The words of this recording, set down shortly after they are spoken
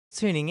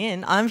Tuning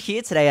in. I'm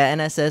here today at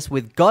NSS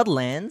with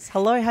Godlands.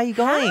 Hello, how you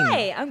going?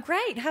 Hi, I'm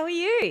great. How are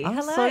you? I'm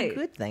Hello. so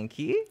good, thank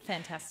you.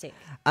 Fantastic.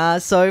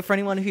 So for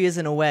anyone who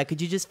isn't aware,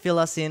 could you just fill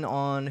us in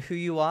on who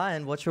you are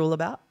and what you're all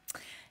about?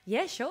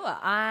 Yeah, sure.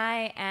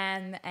 I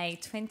am a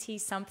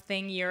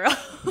 20-something-year-old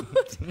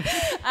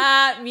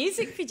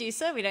music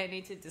producer. We don't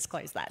need to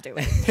disclose that, do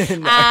we?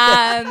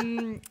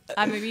 No. I'm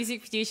a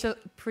music producer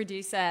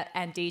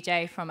and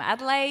DJ from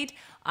Adelaide.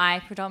 I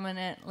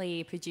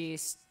predominantly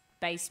produce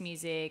bass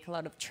music, a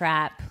lot of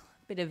trap, a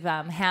bit of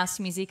house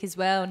music as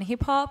well, and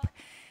hip-hop.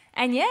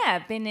 And yeah,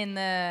 I've been in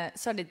the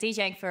sort of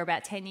DJing for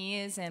about 10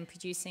 years and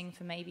producing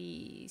for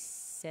maybe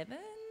 7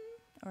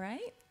 or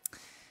 8.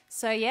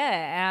 So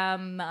yeah,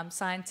 I'm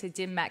signed to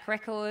𝗟𝗓𝗩𝗘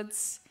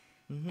Records,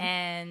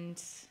 and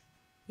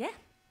yeah,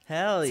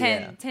 Hell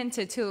yeah. Tend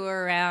to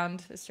tour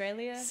around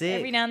Australia Sick.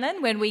 every now and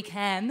then when we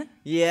can.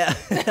 Yeah.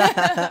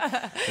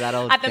 That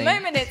old At the thing.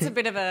 moment, it's a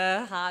bit of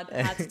a hard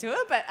to tour,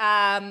 but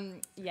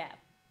yeah,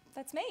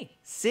 that's me.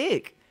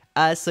 Sick.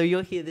 So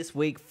you're here this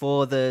week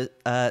for the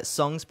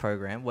songs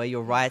program where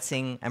you're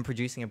writing and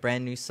producing a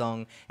brand new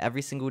song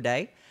every single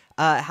day.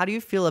 How do you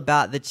feel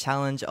about the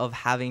challenge of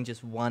having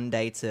just one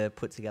day to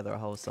put together a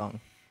whole song?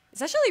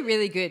 It's actually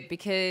really good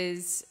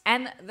because,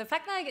 and the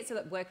fact that I get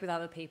to work with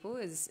other people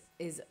is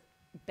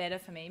better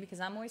for me because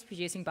I'm always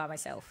producing by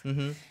myself.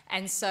 Mm-hmm.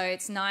 And so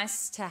it's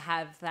nice to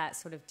have that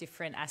sort of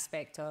different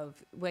aspect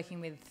of working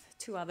with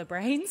 2 other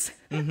brains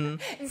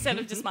instead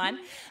of just mine,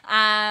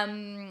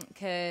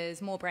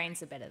 because more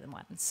brains are better than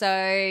one.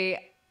 So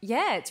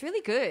yeah, it's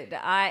really good.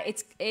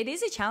 It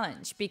is a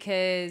challenge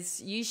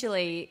because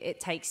usually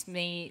it takes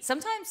me,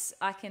 sometimes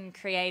I can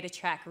create a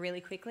track really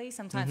quickly.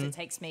 Sometimes it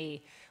takes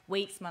me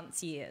weeks,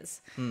 months,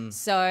 years.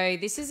 So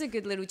this is a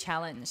good little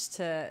challenge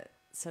to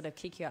sort of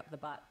kick you up the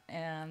butt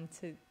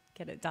to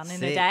get it done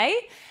in a day.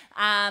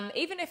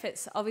 Even if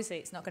it's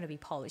not going to be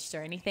polished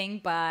or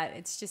anything, but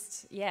it's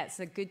just, yeah, it's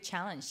a good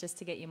challenge just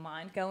to get your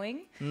mind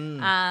going.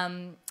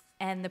 And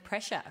the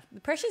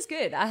pressure's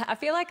good. I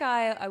feel like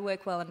I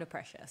work well under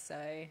pressure.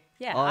 So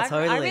yeah,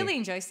 totally. I really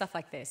enjoy stuff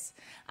like this.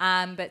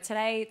 But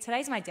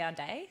today's my down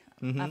day.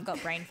 I've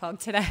got brain fog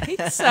today.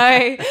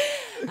 So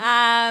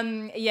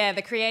yeah,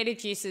 the creative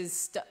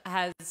juices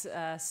has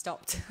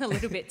stopped a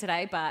little bit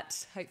today,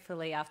 but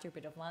hopefully after a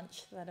bit of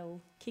lunch,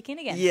 that'll kick in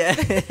again. Yeah.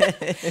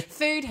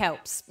 Food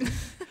helps.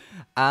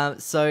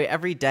 So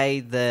every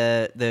day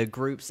the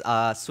groups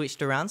are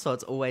switched around, so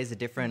it's always a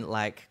different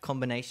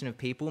combination of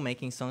people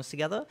making songs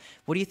together.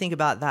 What do you think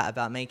about that,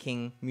 about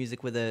making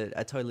music with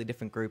a totally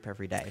different group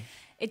every day?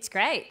 It's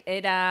great.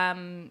 It,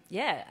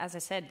 yeah, as I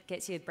said,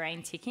 gets your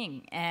brain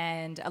ticking.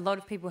 And a lot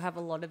of people have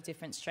a lot of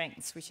different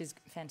strengths, which is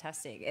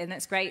fantastic. And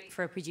it's great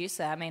for a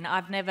producer. I mean,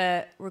 I've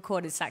never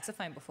recorded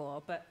saxophone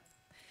before, but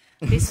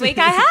this week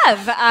I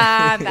have.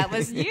 That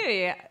was new.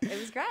 It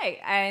was great.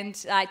 And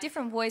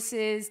different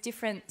voices,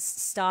 different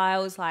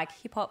styles, like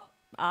hip-hop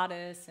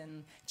artists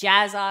and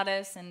jazz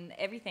artists and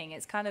everything.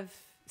 It's kind of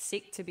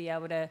sick to be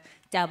able to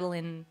dabble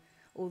in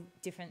all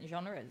different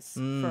genres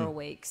for a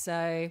week.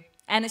 So...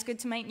 And it's good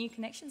to make new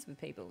connections with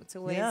people. It's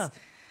always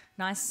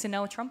nice to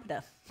know a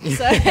trumpeter.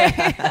 So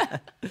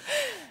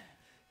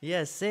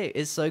Yeah, sick.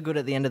 It's so good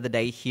at the end of the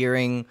day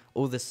hearing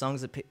all the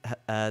songs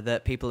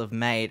that people have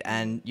made,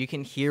 and you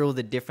can hear all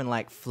the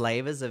different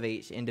flavors of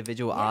each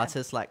individual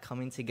artist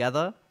coming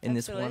together in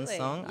this one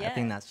song. Yeah. I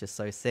think that's just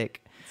so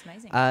sick. It's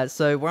amazing.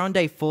 So we're on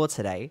day 4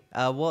 today.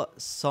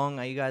 What song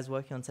are you guys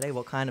working on today?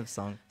 What kind of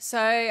song? So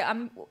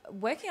I'm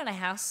working on a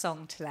house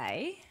song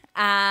today.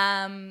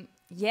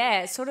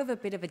 Yeah, it's sort of a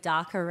bit of a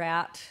darker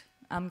route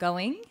I'm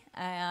going.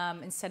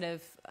 Instead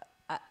of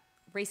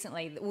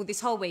recently, well,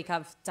 this whole week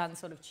I've done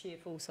sort of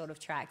cheerful sort of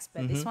tracks,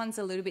 but this one's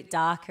a little bit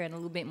darker and a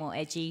little bit more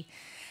edgy.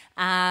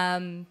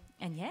 And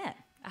yeah,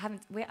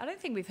 I don't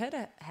think we've heard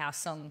a house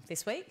song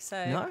this week.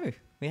 So No,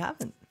 we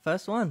haven't.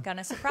 First one.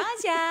 Gonna surprise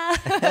ya.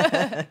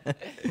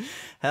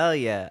 Hell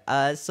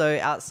yeah. So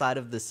outside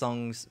of the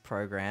songs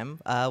program,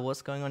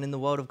 what's going on in the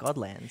world of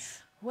Godlands?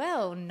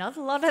 Well, not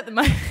a lot at the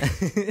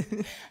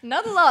moment.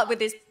 Not a lot with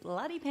this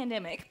bloody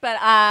pandemic. But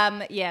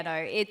yeah, no,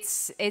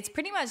 it's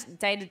pretty much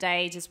day to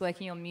day just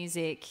working on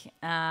music.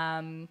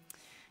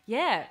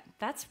 Yeah,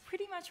 that's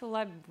pretty much all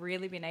I've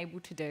really been able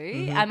to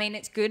do. I mean,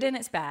 it's good and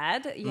it's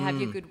bad. You have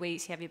your good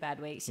weeks, you have your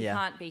bad weeks. You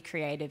can't be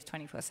creative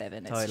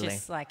 24/7. Totally.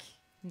 It's just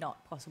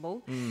not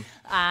possible.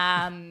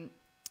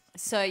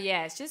 So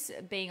yeah, it's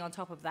just being on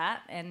top of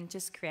that and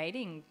just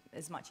creating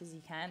as much as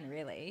you can,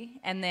 really,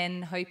 and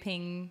then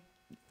hoping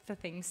for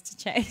things to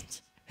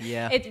change.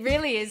 Yeah. It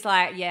really is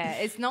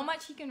it's not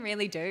much you can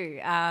really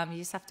do. You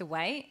just have to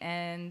wait,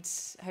 and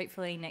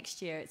hopefully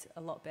next year it's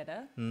a lot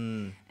better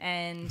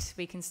and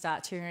we can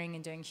start touring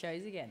and doing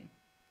shows again.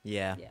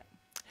 Yeah. Yeah.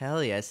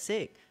 Hell yeah,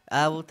 sick.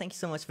 Well, thank you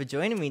so much for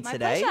joining me My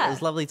today. pleasure. It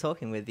was lovely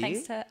talking with you.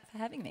 Thanks for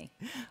having me.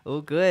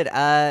 All good.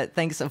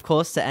 Thanks, of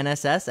course, to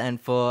NSS and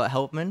for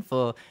𝗟𝗓𝗩𝗘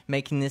for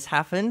making this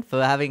happen,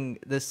 for having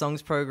the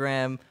songs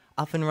program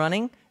up and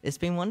running. It's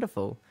been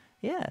wonderful.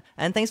 Yeah.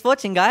 And thanks for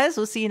watching, guys.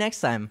 We'll see you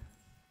next time.